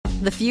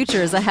The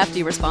future is a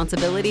hefty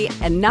responsibility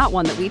and not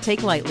one that we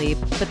take lightly.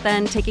 But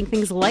then taking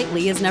things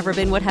lightly has never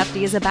been what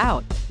Hefty is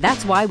about.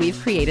 That's why we've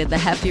created the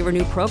Hefty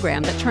Renew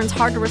program that turns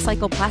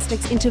hard-to-recycle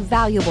plastics into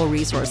valuable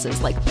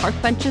resources like park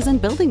benches and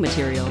building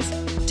materials.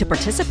 To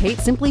participate,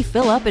 simply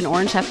fill up an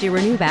orange Hefty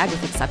Renew bag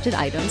with accepted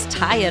items,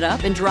 tie it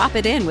up, and drop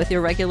it in with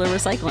your regular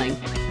recycling.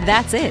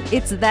 That's it.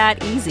 It's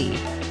that easy.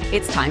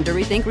 It's time to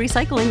rethink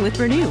recycling with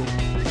Renew.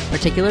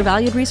 Particular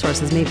valued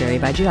resources may vary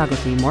by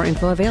geography. More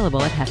info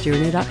available at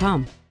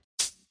heftyrenew.com.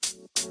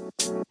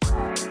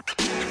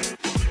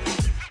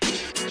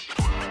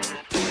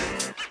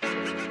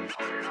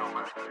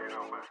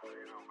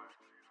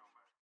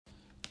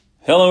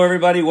 Hello,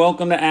 everybody.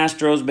 Welcome to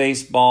Astros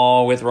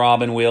Baseball with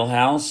Rob and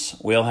Wheelhouse.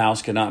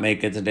 Wheelhouse could not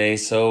make it today,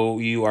 so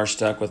you are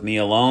stuck with me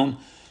alone.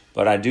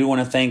 But I do want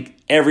to thank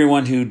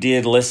everyone who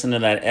did listen to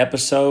that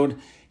episode.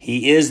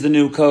 He is the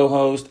new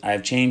co-host.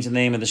 I've changed the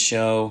name of the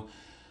show.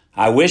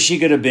 I wish he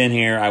could have been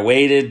here. I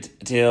waited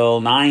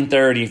till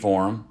 9:30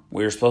 for him.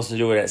 We were supposed to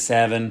do it at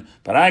 7,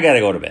 but I got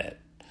to go to bed.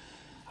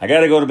 I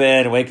got to go to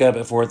bed and wake up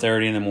at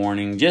 4:30 in the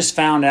morning. Just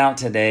found out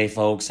today,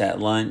 folks, at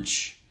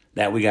lunch,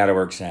 that we got to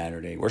work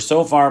Saturday. We're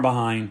so far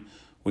behind,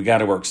 we got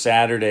to work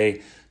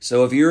Saturday.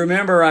 So if you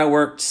remember, I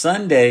worked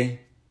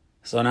Sunday,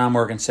 so now I'm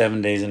working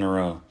 7 days in a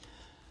row.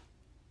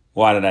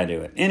 Why did I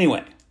do it?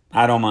 Anyway,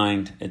 I don't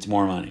mind. It's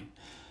more money.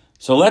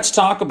 So let's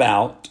talk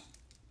about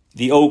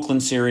the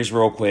Oakland series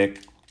real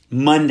quick.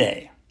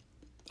 Monday,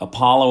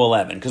 Apollo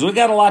 11, because we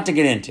got a lot to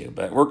get into,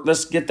 but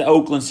let's get the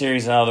Oakland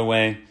series out of the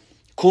way.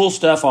 Cool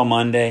stuff on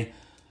Monday.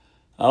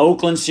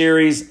 Oakland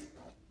series,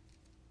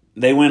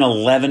 they win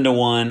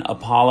 11-1,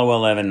 Apollo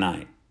 11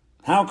 night.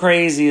 How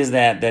crazy is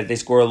that they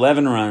score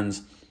 11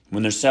 runs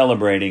when they're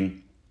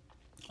celebrating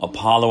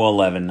Apollo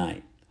 11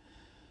 night?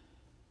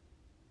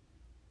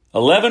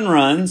 11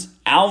 runs,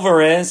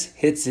 Alvarez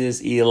hits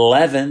his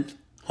 11th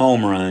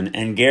home run,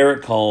 and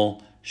Garrett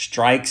Cole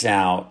strikes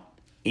out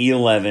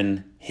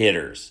 11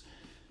 hitters.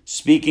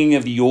 Speaking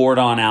of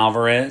Yordan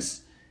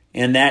Alvarez,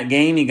 in that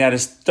game he got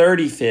his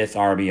 35th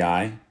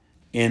RBI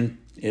in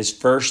his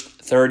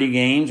first 30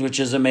 games, which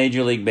is a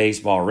Major League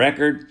Baseball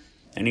record,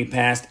 and he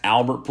passed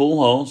Albert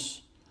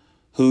Pujols,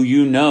 who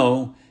you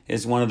know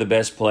is one of the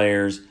best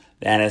players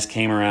that has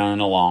came around in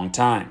a long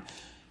time.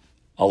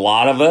 A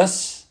lot of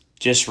us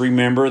just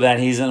remember that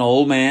he's an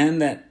old man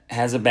that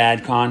has a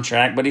bad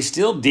contract, but he's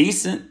still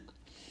decent.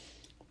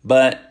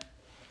 But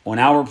when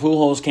Albert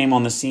Pujols came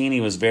on the scene, he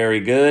was very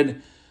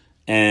good.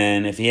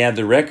 And if he had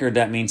the record,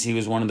 that means he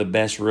was one of the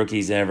best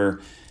rookies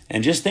ever.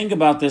 And just think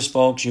about this,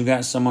 folks. You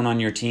got someone on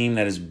your team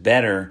that is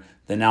better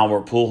than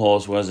Albert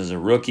Pujols was as a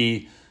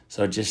rookie.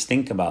 So just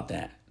think about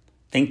that.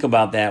 Think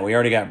about that. We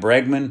already got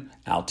Bregman,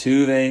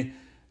 Altuve,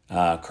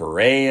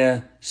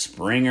 Correa,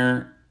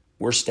 Springer.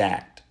 We're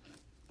stacked.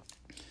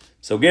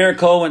 So Garrett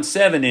Cole went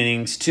 7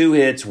 innings, 2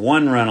 hits,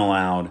 1 run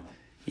allowed,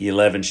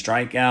 11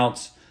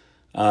 strikeouts.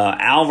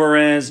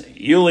 Alvarez,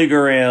 Yuli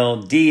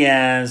Gurriel,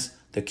 Diaz,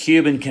 the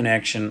Cuban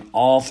connection,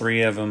 all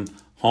 3 of them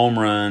home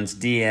runs.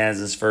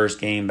 Diaz's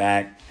first game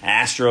back.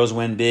 Astros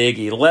win big,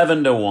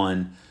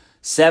 11-1.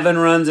 7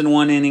 runs in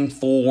 1 inning,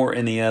 4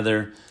 in the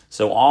other.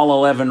 So all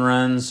 11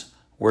 runs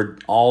were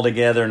all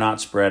together,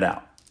 not spread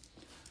out.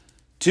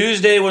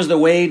 Tuesday was the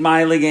Wade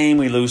Miley game.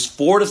 We lose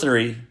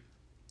 4-3.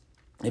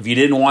 If you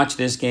didn't watch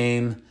this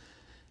game,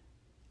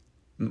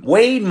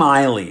 Wade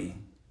Miley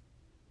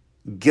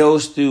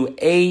goes through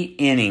 8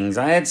 innings.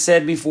 I had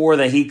said before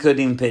that he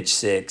couldn't even pitch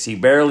 6. He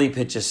barely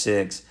pitches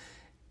 6.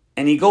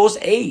 And he goes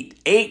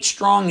 8. 8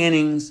 strong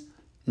innings,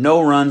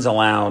 no runs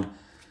allowed.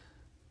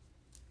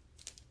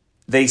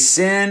 They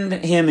send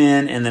him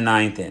in the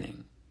 9th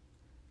inning.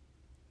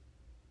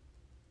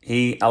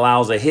 He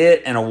allows a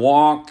hit and a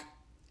walk,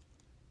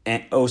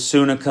 and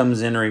Osuna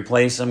comes in to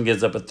replace him,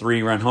 gives up a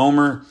 3-run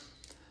homer.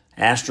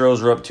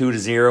 Astros were up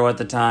 2-0 at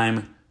the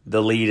time.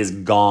 The lead is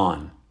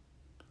gone.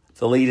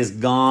 The lead is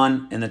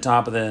gone in the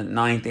top of the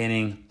 9th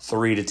inning,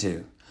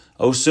 3-2.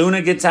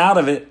 Osuna gets out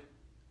of it.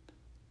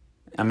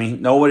 I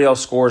mean, nobody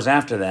else scores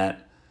after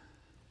that.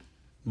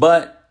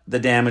 But the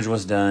damage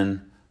was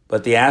done.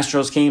 But the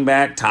Astros came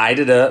back, tied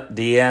it up.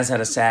 Diaz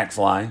had a sac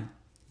fly.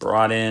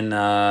 Brought in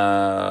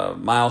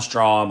Miles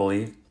Straw, I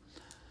believe.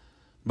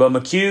 But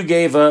McHugh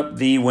gave up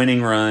the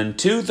winning run.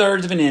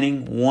 2/3 of an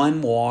inning,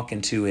 1 walk,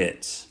 and 2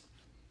 hits.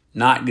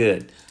 Not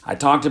good. I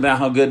talked about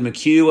how good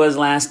McHugh was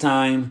last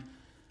time.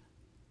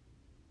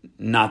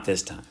 Not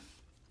this time.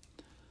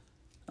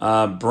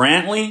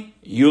 Brantley,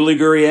 Yuli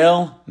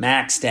Gurriel,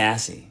 Max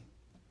Stassi.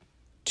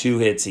 2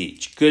 hits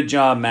each. Good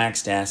job,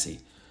 Max Stassi.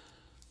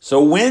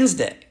 So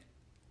Wednesday,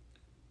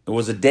 it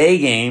was a day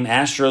game.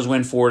 Astros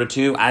win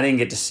 4-2. I didn't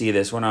get to see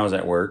this when I was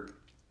at work.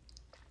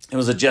 It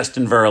was a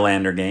Justin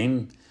Verlander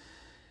game.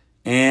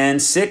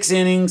 And 6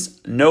 innings,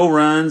 no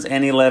runs,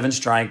 and 11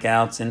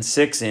 strikeouts in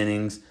 6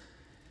 innings.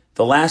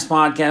 The last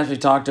podcast, we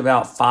talked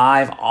about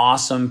 5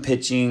 awesome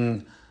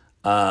pitching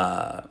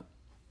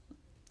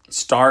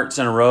starts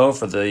in a row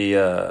for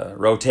the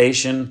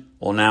rotation.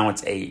 Well, now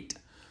it's 8.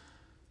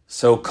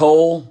 So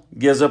Cole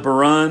gives up a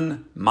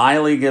run.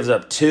 Miley gives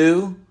up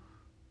 2.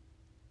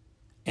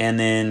 and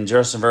then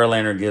Justin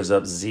Verlander gives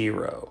up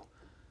 0.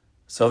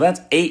 So that's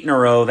 8 in a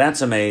row.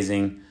 That's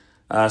amazing.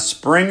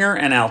 Springer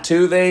and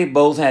Altuve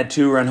both had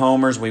 2-run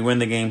homers. We win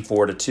the game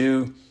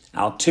 4-2.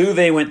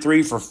 Altuve went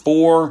 3 for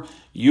 4.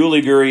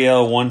 Yuli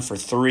Gurriel 1 for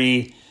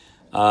 3.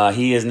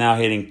 He is now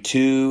hitting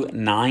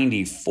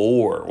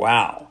 .294.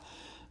 Wow.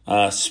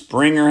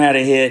 Springer had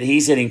a hit.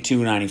 He's hitting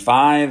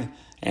 .295.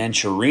 And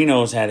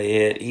Chirinos had a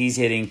hit. He's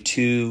hitting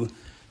 .231.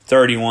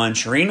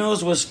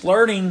 Chirinos was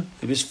flirting.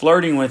 He was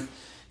flirting with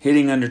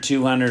hitting under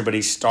 200, but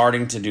he's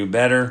starting to do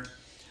better.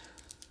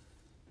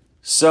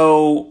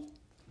 So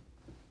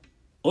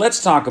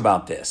let's talk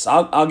about this.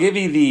 I'll give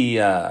you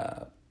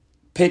the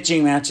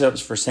pitching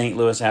matchups for St.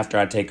 Louis after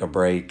I take a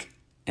break,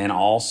 and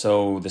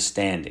also the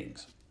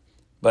standings.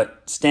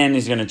 But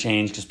standings going to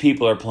change because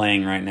people are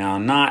playing right now.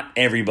 Not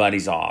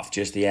everybody's off,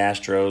 just the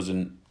Astros,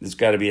 and there's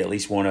got to be at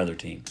least one other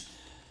team.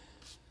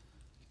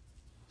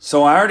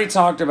 So I already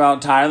talked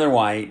about Tyler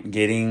White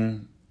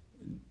getting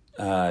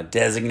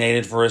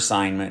designated for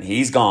assignment.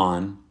 He's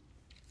gone.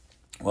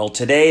 Well,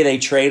 today they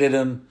traded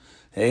him.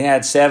 They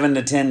had 7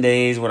 to 10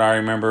 days, what I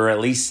remember, at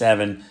least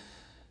 7,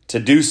 to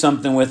do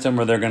something with him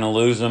or they're going to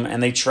lose him.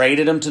 And they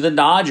traded him to the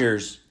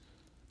Dodgers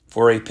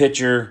for a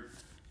pitcher,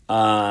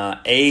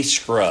 A.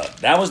 Scrub.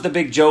 That was the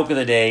big joke of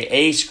the day,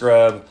 A.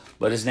 Scrub,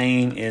 but his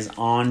name is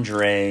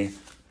Andre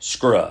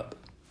Scrub.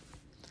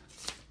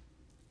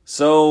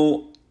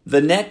 So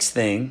the next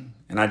thing,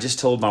 and I just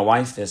told my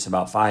wife this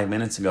about 5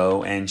 minutes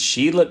ago, and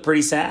she looked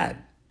pretty sad.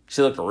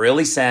 She looked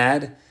really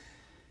sad.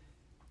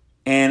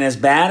 And as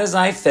bad as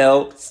I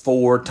felt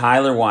for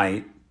Tyler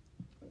White,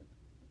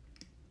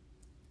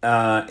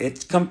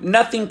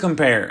 nothing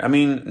compares. I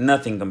mean,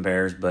 nothing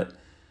compares, but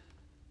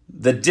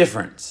the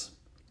difference.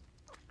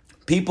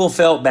 People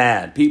felt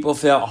bad. People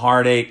felt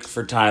heartache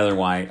for Tyler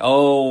White.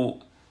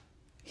 Oh,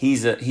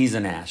 he's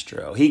an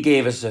Astro. He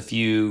gave us a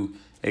few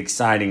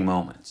exciting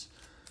moments.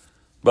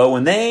 But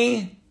when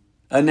they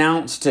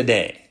announced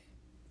today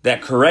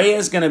that Correa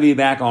is going to be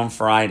back on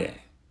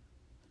Friday,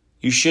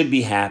 you should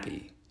be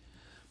happy.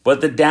 But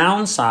the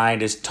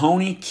downside is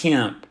Tony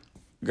Kemp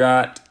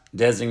got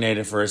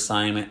designated for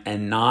assignment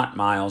and not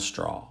Miles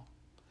Straw.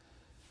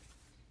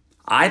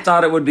 I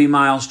thought it would be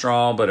Miles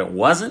Straw, but it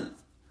wasn't.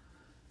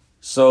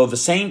 So the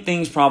same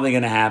thing's probably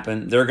going to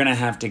happen. They're going to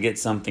have to get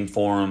something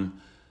for him.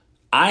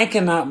 I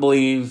cannot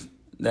believe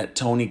that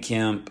Tony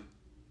Kemp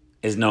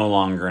is no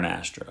longer an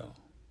Astro.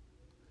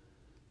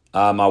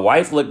 My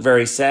wife looked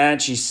very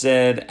sad. She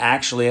said,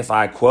 actually, if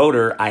I quote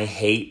her, I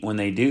hate when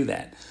they do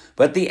that.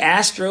 But the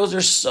Astros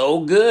are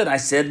so good. I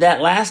said that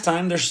last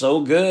time. They're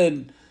so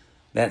good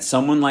that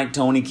someone like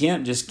Tony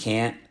Kemp just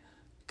can't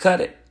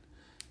cut it.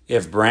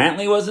 If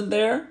Brantley wasn't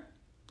there,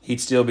 he'd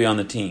still be on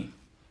the team.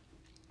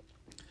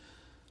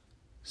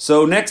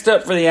 So next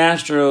up for the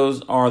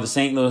Astros are the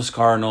St. Louis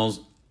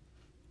Cardinals.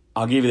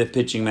 I'll give you the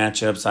pitching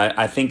matchups.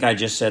 I think I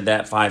just said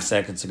that 5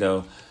 seconds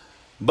ago.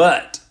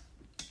 But,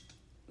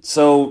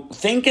 so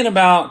thinking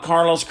about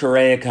Carlos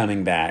Correa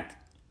coming back,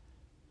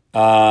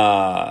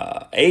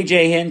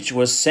 A.J. Hinch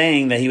was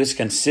saying that he was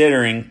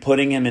considering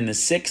putting him in the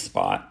 6th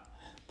spot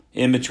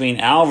in between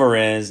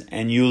Alvarez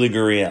and Yuli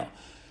Gurriel.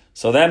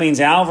 So that means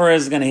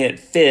Alvarez is going to hit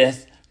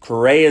 5th,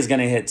 Correa is going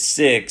to hit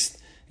 6th,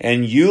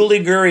 and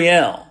Yuli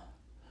Gurriel,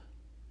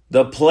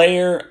 the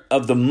player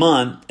of the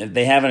month, if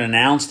they haven't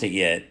announced it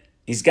yet,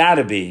 he's got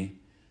to be.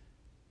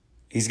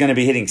 He's going to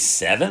be hitting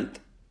 7th?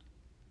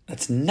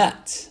 That's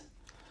nuts.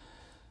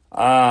 So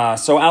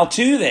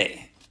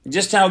Altuve,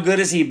 just how good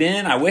has he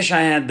been? I wish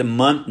I had the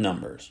month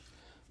numbers.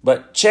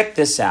 But check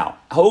this out.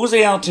 Jose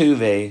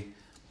Altuve,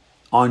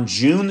 on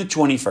June the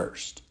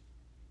 21st,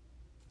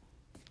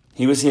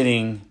 he was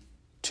hitting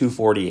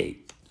 .248.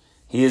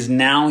 He is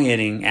now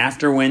hitting,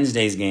 after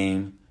Wednesday's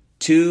game,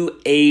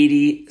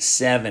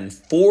 .287.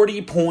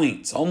 40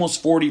 points,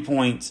 almost 40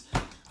 points.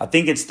 I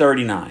think it's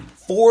 39.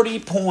 40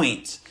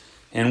 points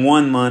in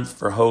 1 month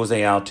for Jose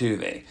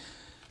Altuve.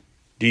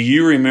 Do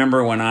you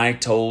remember when I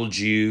told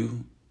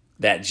you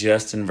that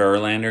Justin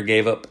Verlander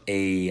gave up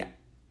a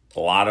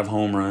lot of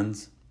home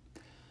runs?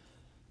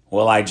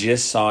 Well, I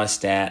just saw a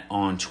stat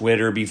on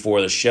Twitter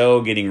before the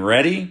show getting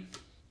ready.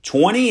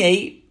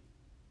 28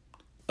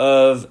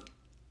 of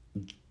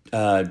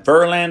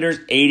Verlander's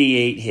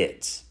 88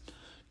 hits.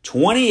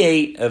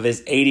 28 of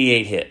his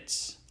 88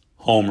 hits,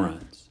 home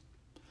runs.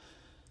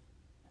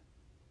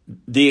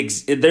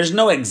 There's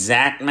no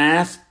exact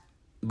math,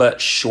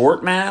 but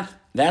short math,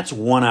 that's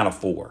 1 out of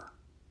 4.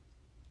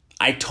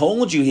 I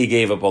told you he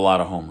gave up a lot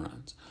of home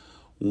runs.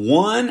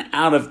 1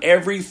 out of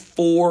every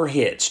 4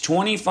 hits,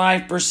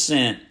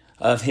 25%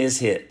 of his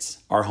hits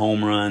are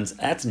home runs.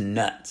 That's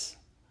nuts.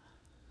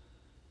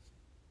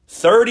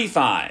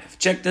 35.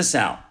 Check this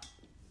out.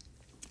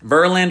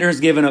 Verlander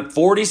has given up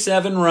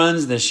 47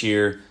 runs this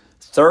year.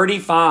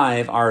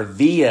 35 are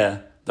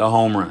via the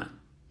home run.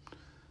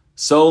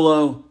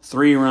 Solo,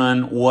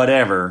 3-run,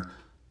 whatever.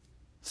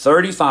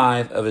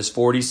 35 of his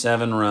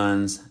 47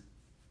 runs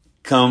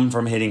come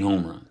from hitting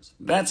home runs.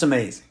 That's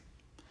amazing.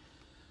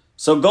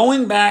 So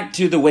going back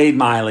to the Wade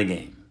Miley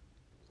game,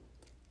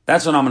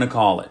 That's what I'm going to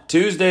call it.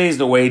 Tuesday's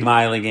the Wade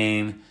Miley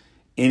game.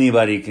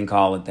 Anybody can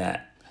call it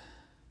that.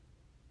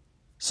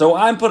 So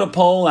I put a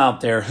poll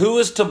out there. Who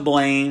is to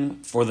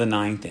blame for the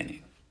ninth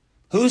inning?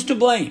 Who's to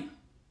blame?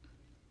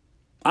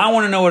 I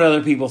want to know what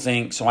other people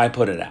think, so I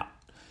put it out.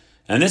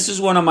 And this is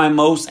one of my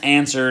most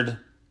answered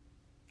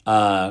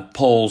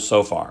polls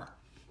so far.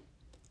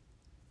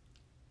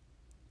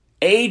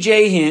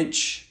 A.J.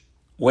 Hinch,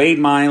 Wade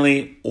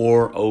Miley,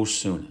 or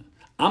Osuna.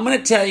 I'm going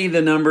to tell you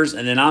the numbers,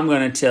 and then I'm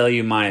going to tell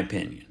you my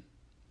opinion.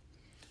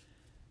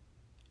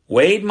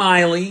 Wade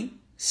Miley,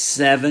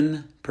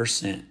 7%.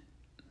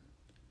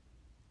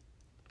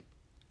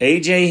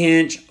 A.J.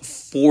 Hinch,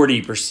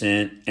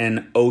 40%.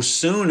 And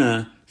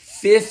Osuna,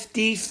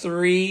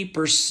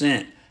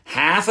 53%.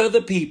 Half of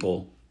the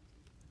people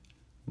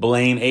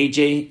blame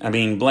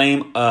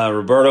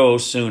Roberto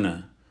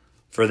Osuna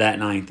for that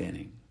ninth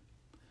inning.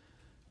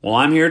 Well,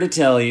 I'm here to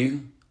tell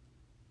you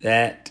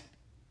that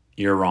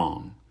you're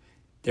wrong.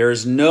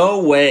 There's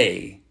no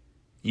way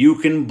you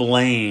can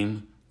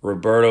blame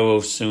Roberto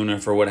Osuna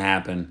for what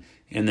happened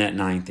in that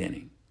ninth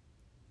inning.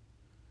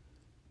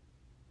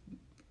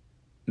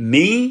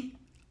 Me,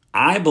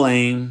 I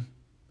blame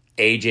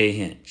A.J.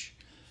 Hinch.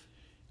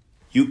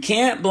 You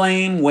can't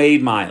blame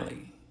Wade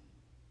Miley.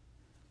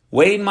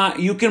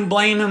 You can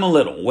blame him a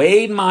little.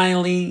 Wade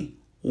Miley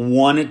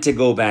wanted to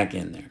go back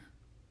in there.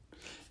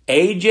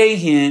 A.J.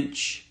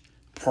 Hinch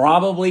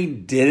probably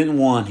didn't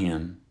want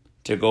him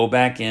to go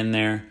back in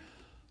there,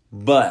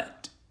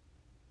 but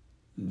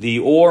the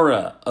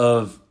aura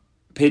of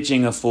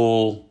pitching a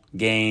full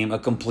game, a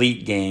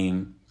complete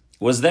game,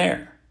 was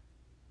there.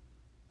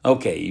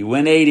 Okay, you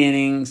went 8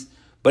 innings,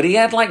 but he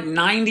had like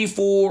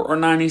 94 or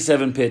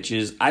 97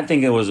 pitches. I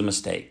think it was a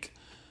mistake.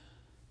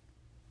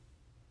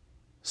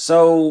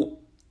 So,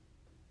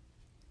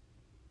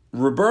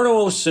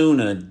 Roberto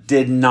Osuna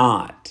did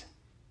not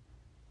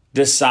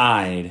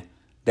decide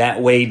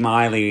that Wade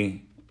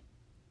Miley,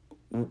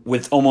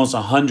 with almost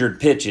 100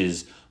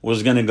 pitches,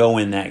 was going to go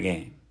in that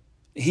game.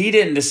 He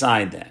didn't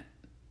decide that.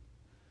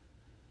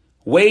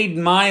 Wade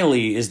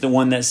Miley is the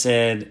one that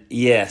said,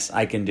 yes,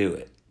 I can do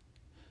it.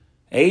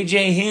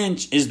 A.J.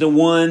 Hinch is the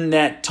one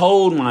that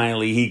told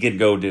Miley he could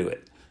go do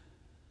it.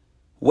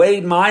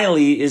 Wade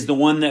Miley is the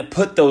one that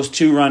put those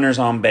 2 runners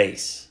on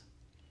base.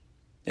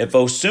 If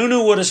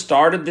Osuna would have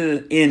started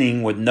the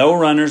inning with no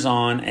runners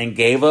on and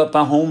gave up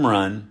a home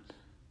run,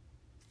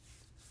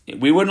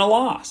 we wouldn't have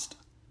lost.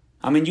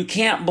 I mean, you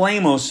can't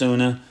blame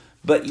Osuna,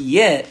 but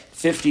yet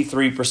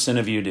 53%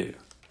 of you do.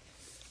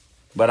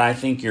 But I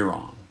think you're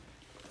wrong.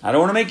 I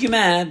don't want to make you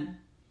mad.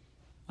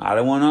 I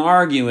don't want to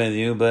argue with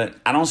you, but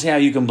I don't see how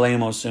you can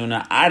blame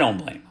Osuna. I don't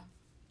blame him.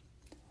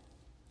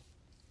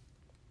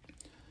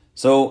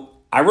 So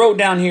I wrote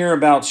down here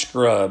about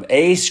scrub.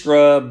 A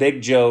scrub,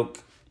 big joke.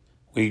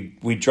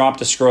 We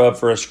dropped a scrub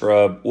for a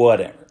scrub,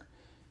 whatever.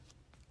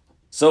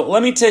 So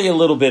let me tell you a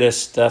little bit of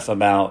stuff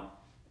about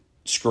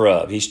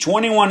Scrub. He's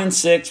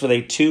 21-6 with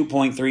a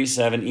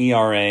 2.37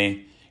 ERA.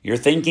 You're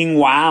thinking,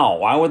 wow,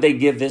 why would they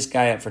give this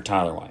guy up for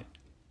Tyler White?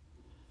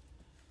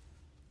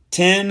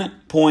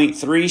 10.3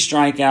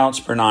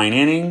 strikeouts per 9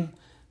 inning.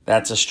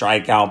 That's a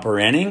strikeout per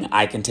inning.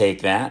 I can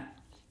take that.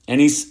 And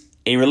he's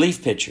a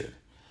relief pitcher.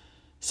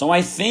 So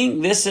I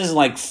think this is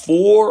like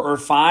 4 or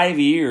 5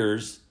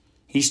 years.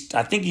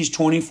 I think he's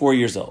 24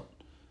 years old.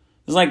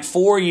 It's like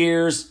 4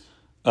 years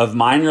of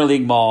minor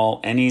league ball,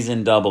 and he's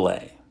in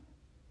Double-A.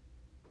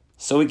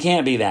 So he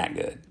can't be that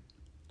good.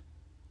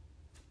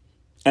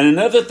 And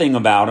another thing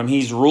about him,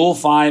 he's Rule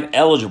 5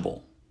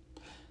 eligible.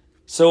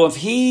 So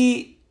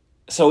he's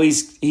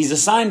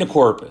assigned to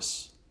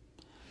Corpus.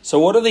 So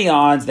what are the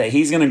odds that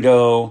he's going to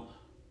go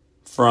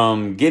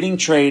from getting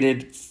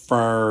traded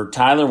for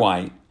Tyler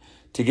White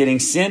to getting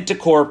sent to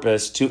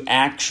Corpus to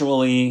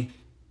actually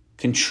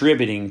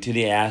contributing to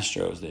the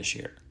Astros this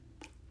year?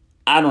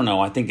 I don't know.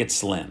 I think it's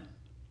slim.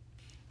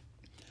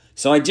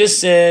 So I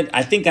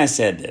think I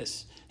said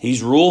this.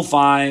 He's Rule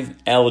 5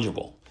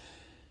 eligible.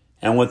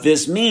 And what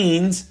this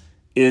means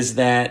is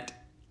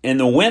that in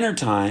the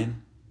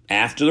wintertime,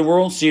 after the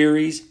World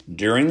Series,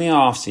 during the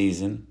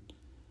offseason,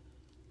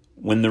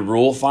 when the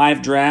Rule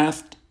 5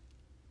 draft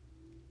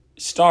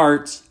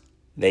starts,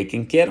 they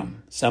can get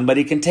him.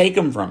 Somebody can take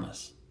him from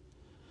us.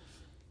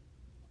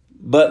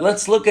 But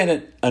let's look at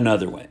it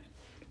another way.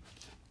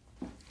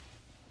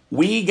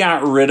 We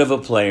got rid of a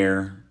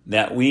player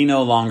that we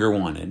no longer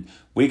wanted.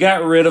 We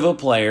got rid of a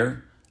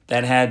player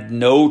that had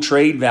no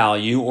trade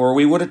value, or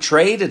we would have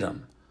traded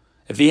him.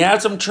 If he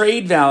had some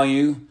trade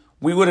value,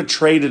 we would have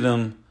traded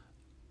him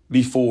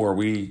before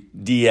we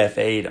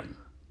DFA'd him.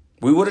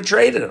 We would have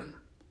traded him.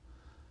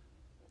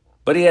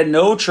 But he had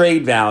no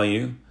trade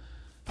value,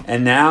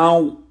 and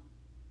now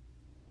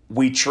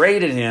we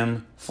traded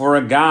him for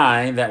a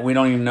guy that we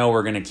don't even know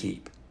we're going to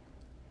keep.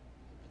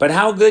 But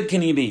how good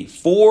can he be?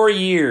 4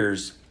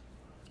 years,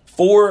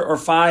 4 or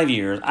 5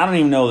 years, I don't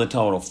even know the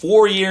total.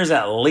 4 years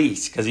at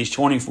least, because he's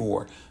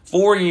 24.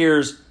 4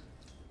 years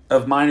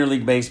of minor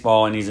league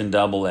baseball, and he's in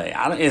Double-A.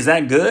 Is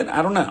that good?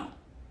 I don't know.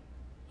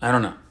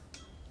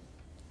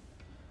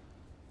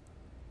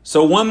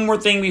 So one more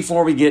thing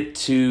before we get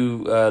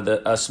to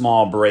a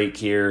small break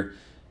here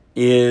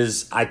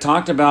is I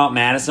talked about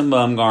Madison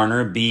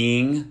Bumgarner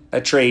being a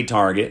trade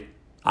target.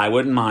 I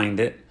wouldn't mind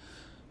it.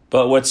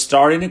 But what's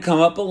starting to come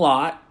up a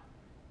lot,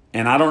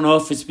 and I don't know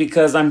if it's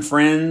because I'm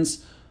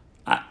friends.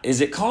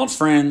 Is it called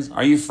friends?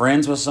 Are you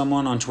friends with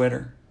someone on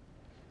Twitter?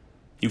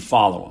 You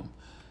follow them.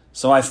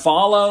 So I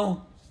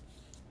follow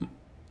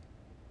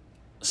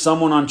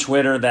someone on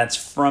Twitter that's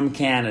from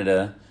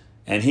Canada,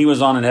 and he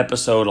was on an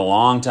episode a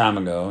long time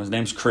ago. His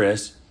name's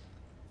Chris.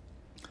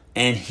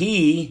 And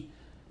he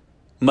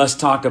must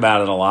talk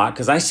about it a lot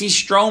because I see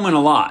Stroman a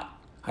lot.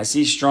 I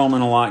see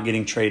Stroman a lot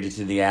getting traded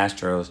to the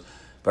Astros,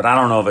 but I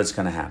don't know if it's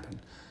going to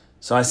happen.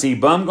 So I see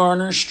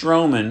Bumgarner,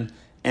 Stroman,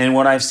 and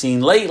what I've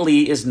seen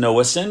lately is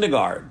Noah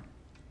Syndergaard.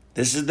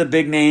 This is the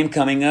big name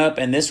coming up,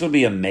 and this would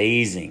be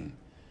amazing.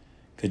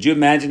 Could you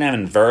imagine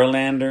having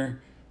Verlander,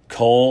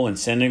 Cole, and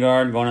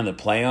Syndergaard going to the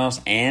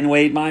playoffs and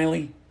Wade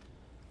Miley?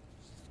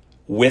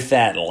 With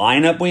that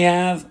lineup we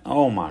have,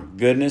 oh my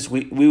goodness,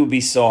 we would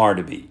be so hard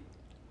to beat.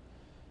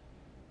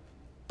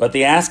 But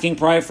the asking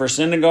price for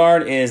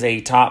Syndergaard is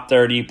a top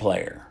 30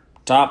 player.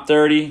 Top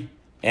 30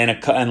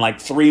 and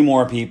like 3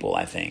 more people,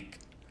 I think.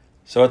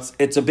 So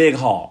it's a big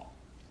haul.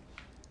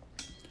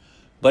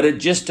 But it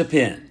just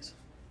depends.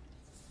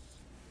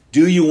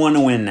 Do you want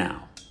to win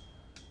now?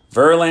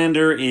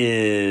 Verlander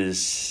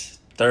is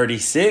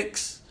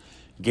 36.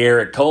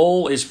 Garrett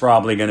Cole is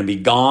probably going to be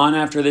gone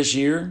after this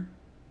year.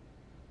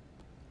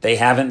 They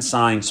haven't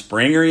signed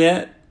Springer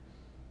yet.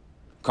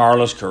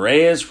 Carlos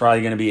Correa is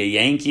probably going to be a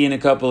Yankee in a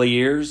couple of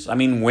years. I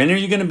mean, when are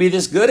you going to be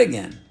this good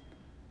again?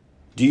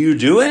 Do you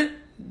do it?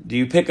 Do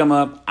you pick them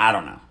up? I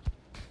don't know.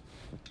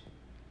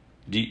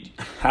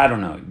 I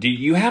don't know. Do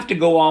you have to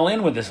go all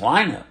in with this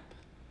lineup?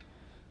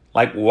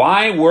 Like,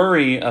 why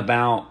worry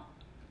about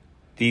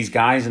these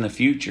guys in the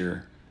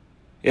future?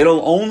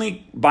 It'll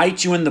only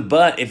bite you in the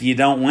butt if you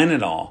don't win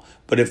it all.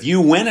 But if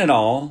you win it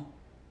all,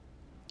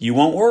 you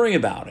won't worry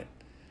about it.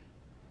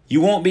 You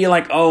won't be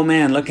like, oh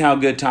man, look how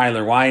good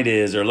Tyler White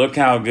is, or look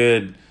how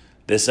good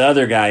this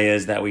other guy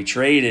is that we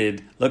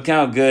traded. Look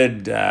how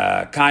good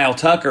Kyle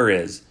Tucker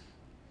is.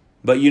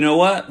 But you know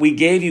what? We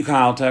gave you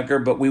Kyle Tucker,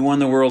 but we won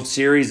the World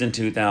Series in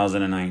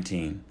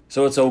 2019.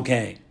 So it's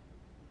okay.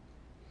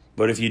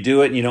 But if you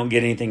do it and you don't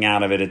get anything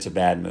out of it, it's a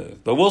bad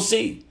move. But we'll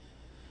see.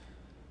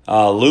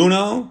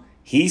 Luno,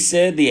 he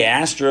said the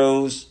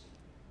Astros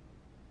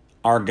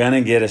are going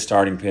to get a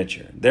starting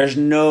pitcher. There's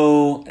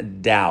no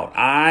doubt.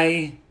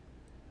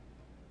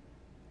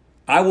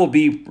 I will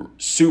be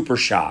super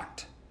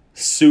shocked,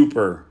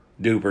 super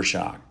duper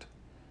shocked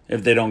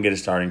if they don't get a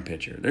starting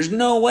pitcher. There's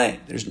no way.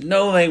 There's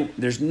no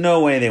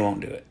way they won't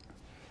do it.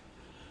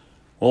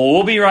 Well,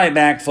 we'll be right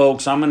back,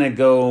 folks. I'm going to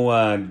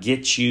go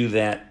get you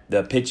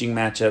the pitching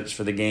matchups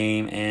for the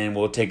game, and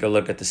we'll take a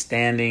look at the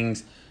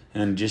standings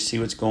and just see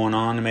what's going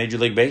on in Major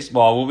League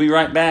Baseball. We'll be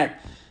right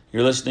back.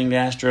 You're listening to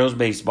Astros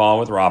Baseball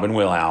with Robin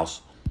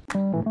Wheelhouse.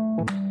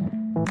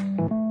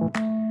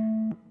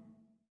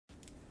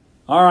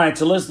 All right,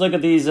 so let's look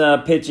at these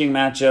pitching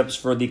matchups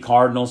for the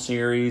Cardinal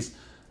series.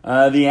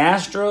 The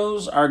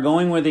Astros are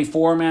going with a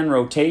 4-man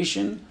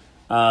rotation.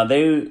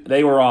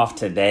 They were off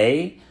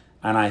today,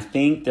 and I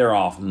think they're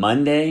off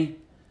Monday.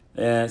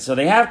 So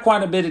they have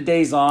quite a bit of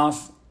days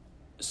off,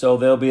 so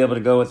they'll be able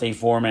to go with a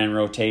 4-man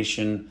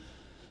rotation.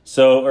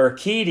 So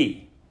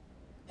Urquidy,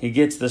 he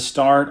gets the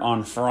start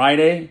on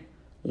Friday,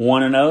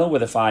 1-0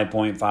 with a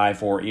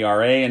 5.54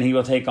 ERA, and he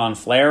will take on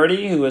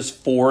Flaherty, who is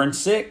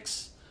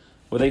 4-6.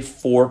 With a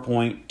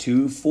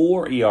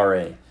 4.24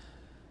 ERA.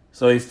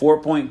 So a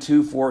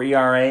 4.24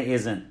 ERA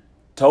isn't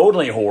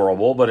totally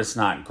horrible, but it's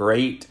not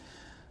great.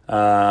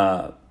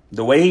 The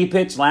way he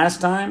pitched last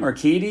time,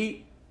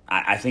 Urquidy,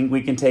 I think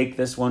we can take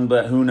this one,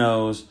 but who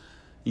knows.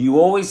 You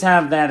always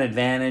have that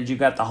advantage. You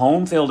got the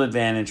home field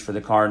advantage for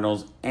the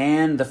Cardinals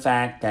and the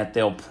fact that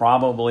they'll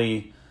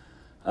probably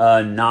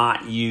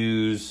not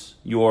use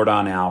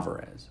Yordan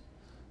Alvarez.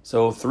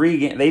 So 3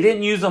 games. They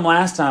didn't use them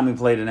last time we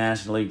played a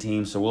National League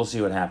team, so we'll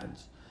see what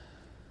happens.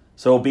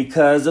 So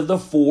because of the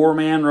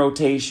 4-man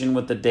rotation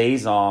with the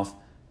days off,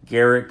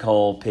 Garrett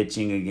Cole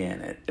pitching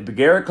again.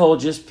 Garrett Cole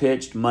just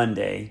pitched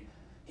Monday.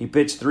 He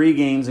pitched 3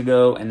 games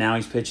ago, and now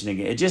he's pitching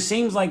again. It just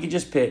seems like he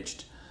just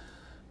pitched.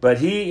 But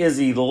he is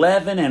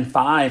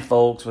 11-5,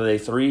 folks, with a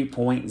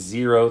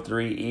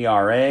 3.03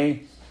 ERA.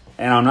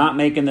 And I'm not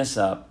making this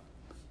up.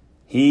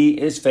 He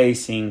is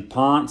facing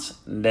Ponce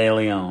de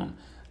Leon.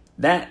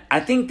 I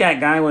think that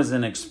guy was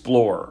an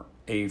explorer,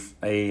 a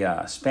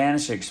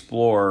Spanish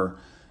explorer.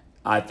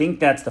 I think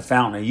that's the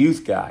Fountain of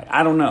Youth guy.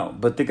 I don't know.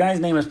 But the guy's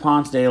name is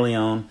Ponce de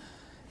Leon,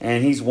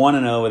 and he's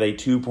 1-0 with a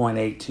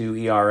 2.82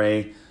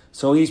 ERA.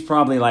 So he's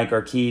probably like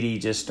Urquidy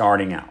just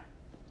starting out.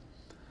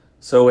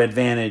 So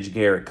advantage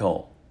Garrett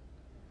Cole.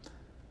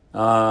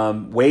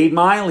 Wade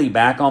Miley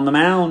back on the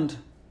mound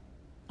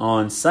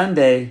on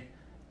Sunday,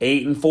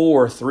 8-4,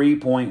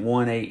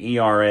 3.18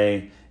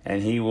 ERA.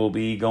 And he will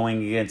be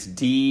going against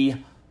D.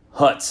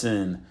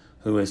 Hudson,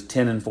 who is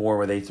 10-4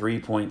 with a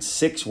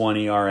 3.61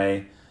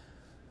 ERA.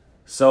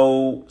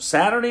 So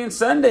Saturday and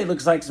Sunday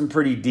looks like some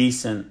pretty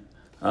decent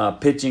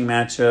pitching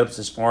matchups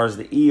as far as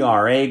the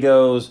ERA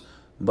goes,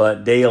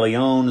 but De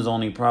Leon has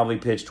only probably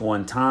pitched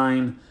one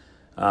time.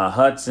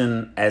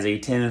 Hudson has a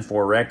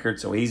 10-4 record,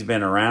 so he's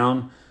been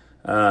around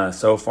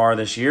so far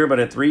this year, but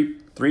a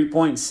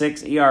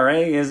 3.6 ERA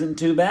isn't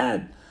too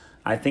bad.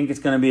 I think it's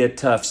going to be a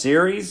tough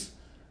series.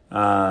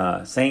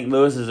 St.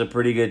 Louis is a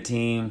pretty good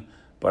team,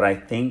 but I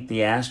think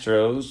the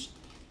Astros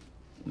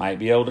might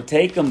be able to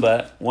take them.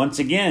 But once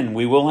again,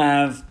 we will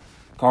have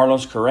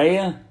Carlos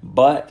Correa,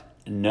 but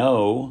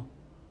no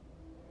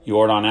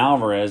Yordan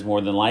Alvarez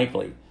more than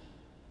likely.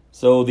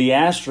 So the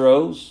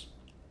Astros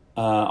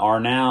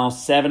are now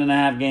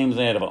 7.5 games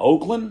ahead of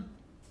Oakland.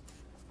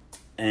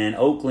 And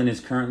Oakland is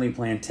currently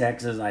playing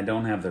Texas. I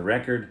don't have the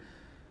record.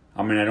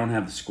 I don't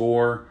have the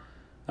score.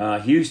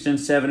 Houston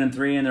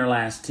 7-3 in their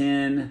last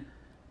 10.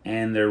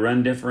 And their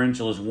run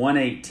differential is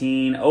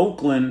 118.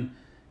 Oakland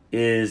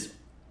is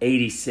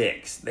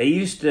 86.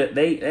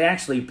 They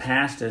actually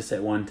passed us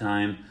at one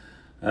time.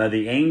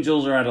 The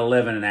Angels are at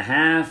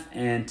 11.5,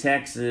 and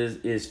Texas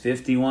is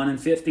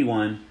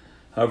 51-51,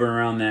 hovering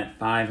around that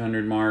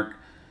 500 mark.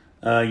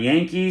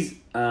 Yankees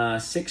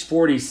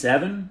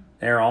 647.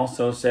 They're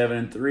also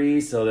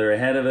 7-3, so they're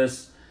ahead of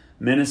us.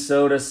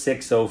 Minnesota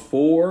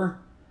 604.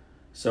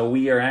 So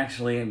we are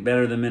actually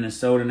better than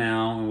Minnesota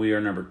now, and we are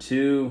number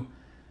 2.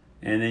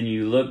 And then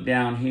you look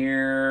down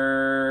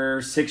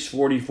here,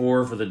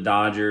 644 for the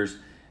Dodgers.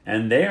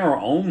 And they are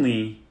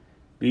only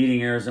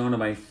beating Arizona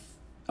by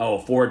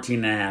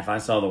 14.5. I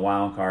saw the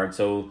wild card.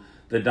 So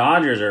the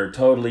Dodgers are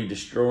totally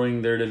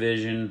destroying their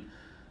division.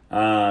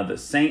 The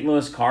St.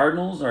 Louis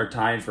Cardinals are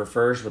tied for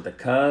first with the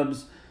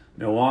Cubs.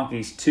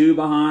 Milwaukee's 2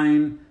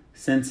 behind.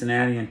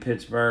 Cincinnati and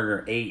Pittsburgh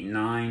are 8 and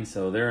 9.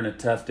 So they're in a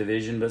tough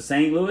division. But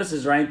St. Louis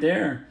is right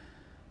there.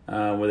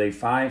 With a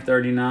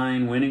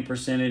 .539 winning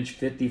percentage,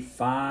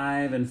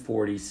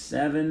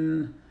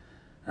 55-47.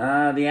 The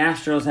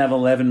Astros have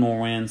 11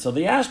 more wins, so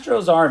the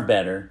Astros are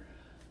better.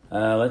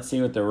 Let's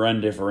see what the run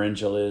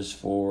differential is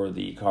for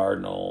the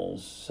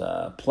Cardinals.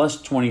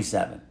 Plus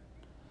 27.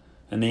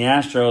 And the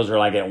Astros are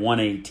like at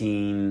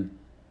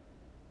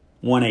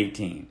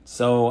 118.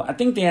 So I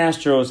think the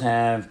Astros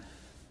have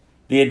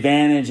the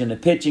advantage in the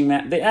pitching.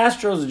 The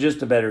Astros are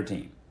just a better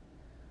team.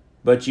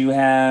 But you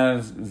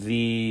have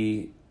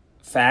the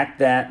fact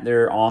that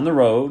they're on the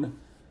road.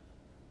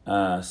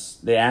 The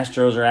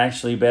Astros are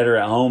actually better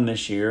at home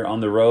this year.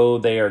 On the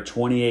road, they are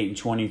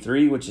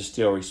 28-23, which is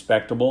still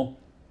respectable.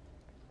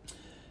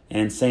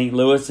 And St.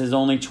 Louis is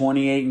only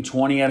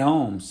 28-20 at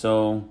home.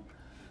 So,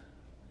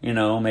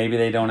 maybe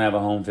they don't have a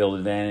home field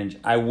advantage.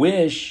 I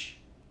wish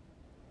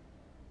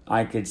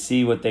I could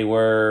see what they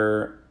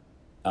were,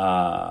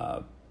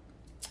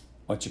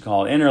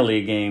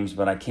 interleague games,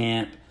 but I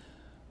can't.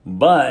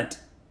 But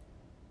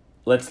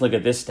let's look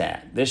at this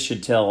stat. This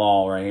should tell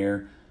all right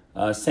here.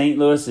 St.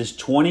 Louis is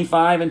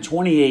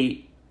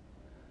 25-28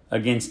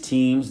 against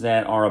teams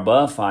that are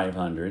above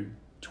 500,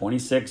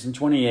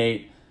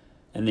 26-28,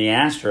 and the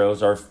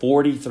Astros are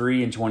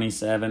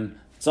 43-27.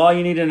 That's all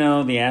you need to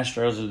know. The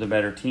Astros are the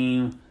better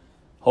team.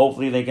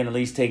 Hopefully they can at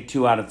least take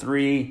 2 out of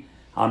 3.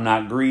 I'm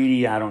not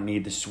greedy. I don't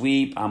need the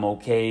sweep. I'm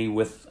okay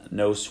with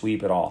no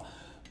sweep at all.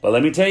 But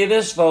let me tell you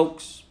this,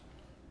 folks.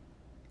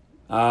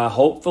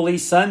 Hopefully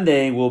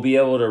Sunday we'll be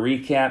able to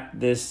recap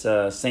this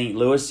St.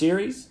 Louis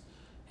series.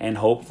 And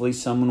hopefully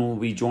someone will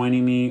be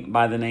joining me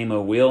by the name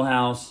of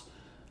Wheelhouse.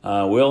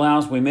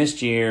 Wheelhouse, we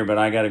missed you here, but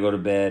I got to go to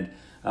bed.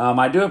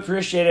 I do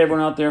appreciate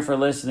everyone out there for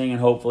listening, and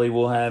hopefully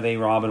we'll have a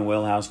Robin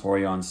Wheelhouse for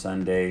you on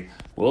Sunday.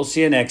 We'll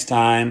see you next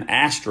time.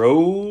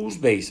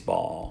 Astros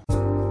Baseball.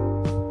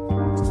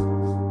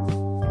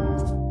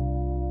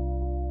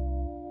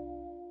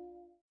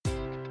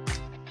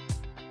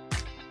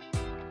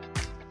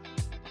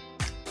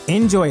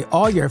 Enjoy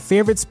all your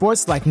favorite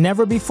sports like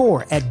never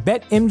before at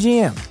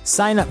BetMGM.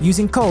 Sign up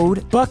using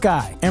code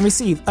Buckeye and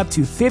receive up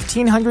to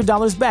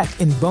 $1,500 back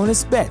in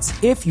bonus bets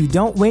if you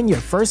don't win your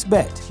first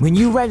bet. When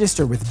you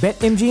register with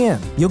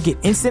BetMGM, you'll get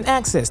instant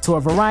access to a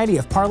variety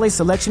of parlay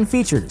selection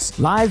features,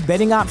 live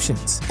betting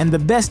options, and the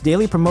best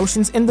daily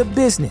promotions in the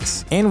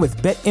business. And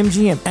with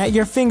BetMGM at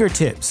your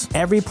fingertips,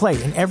 every play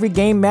and every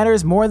game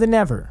matters more than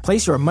ever.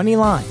 Place your money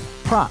line,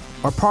 prop,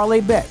 or parlay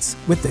bets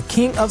with the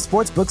king of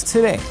sportsbooks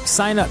today.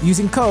 Sign up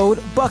using code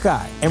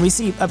Buckeye and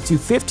receive up to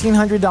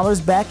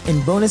 $1,500 back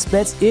in bonus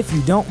bets if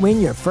you don't win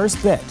your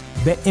first bet.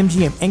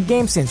 BetMGM and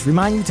GameSense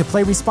remind you to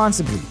play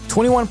responsibly.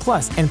 21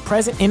 plus and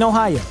present in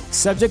Ohio,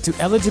 subject to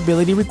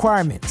eligibility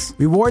requirements.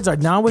 Rewards are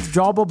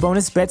non-withdrawable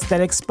bonus bets that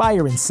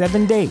expire in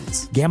 7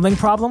 days. Gambling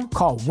problem?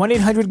 Call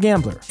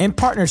 1-800-GAMBLER in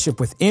partnership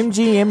with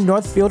MGM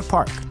Northfield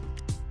Park.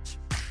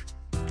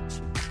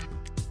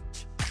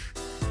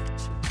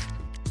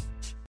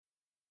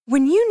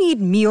 When you need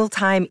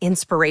mealtime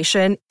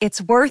inspiration, it's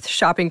worth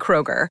shopping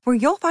Kroger, where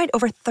you'll find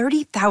over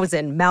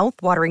 30,000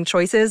 mouth-watering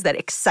choices that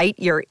excite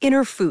your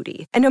inner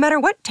foodie. And no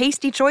matter what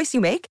tasty choice you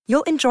make,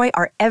 you'll enjoy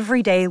our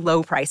everyday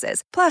low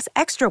prices, plus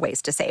extra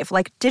ways to save,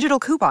 like digital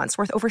coupons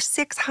worth over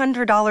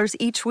 $600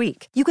 each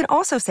week. You can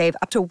also save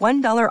up to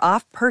 $1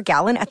 off per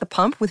gallon at the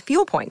pump with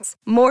fuel points.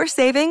 More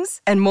savings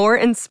and more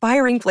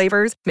inspiring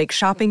flavors make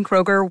shopping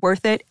Kroger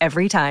worth it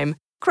every time.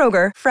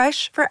 Kroger,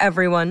 fresh for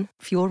everyone.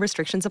 Fuel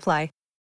restrictions apply.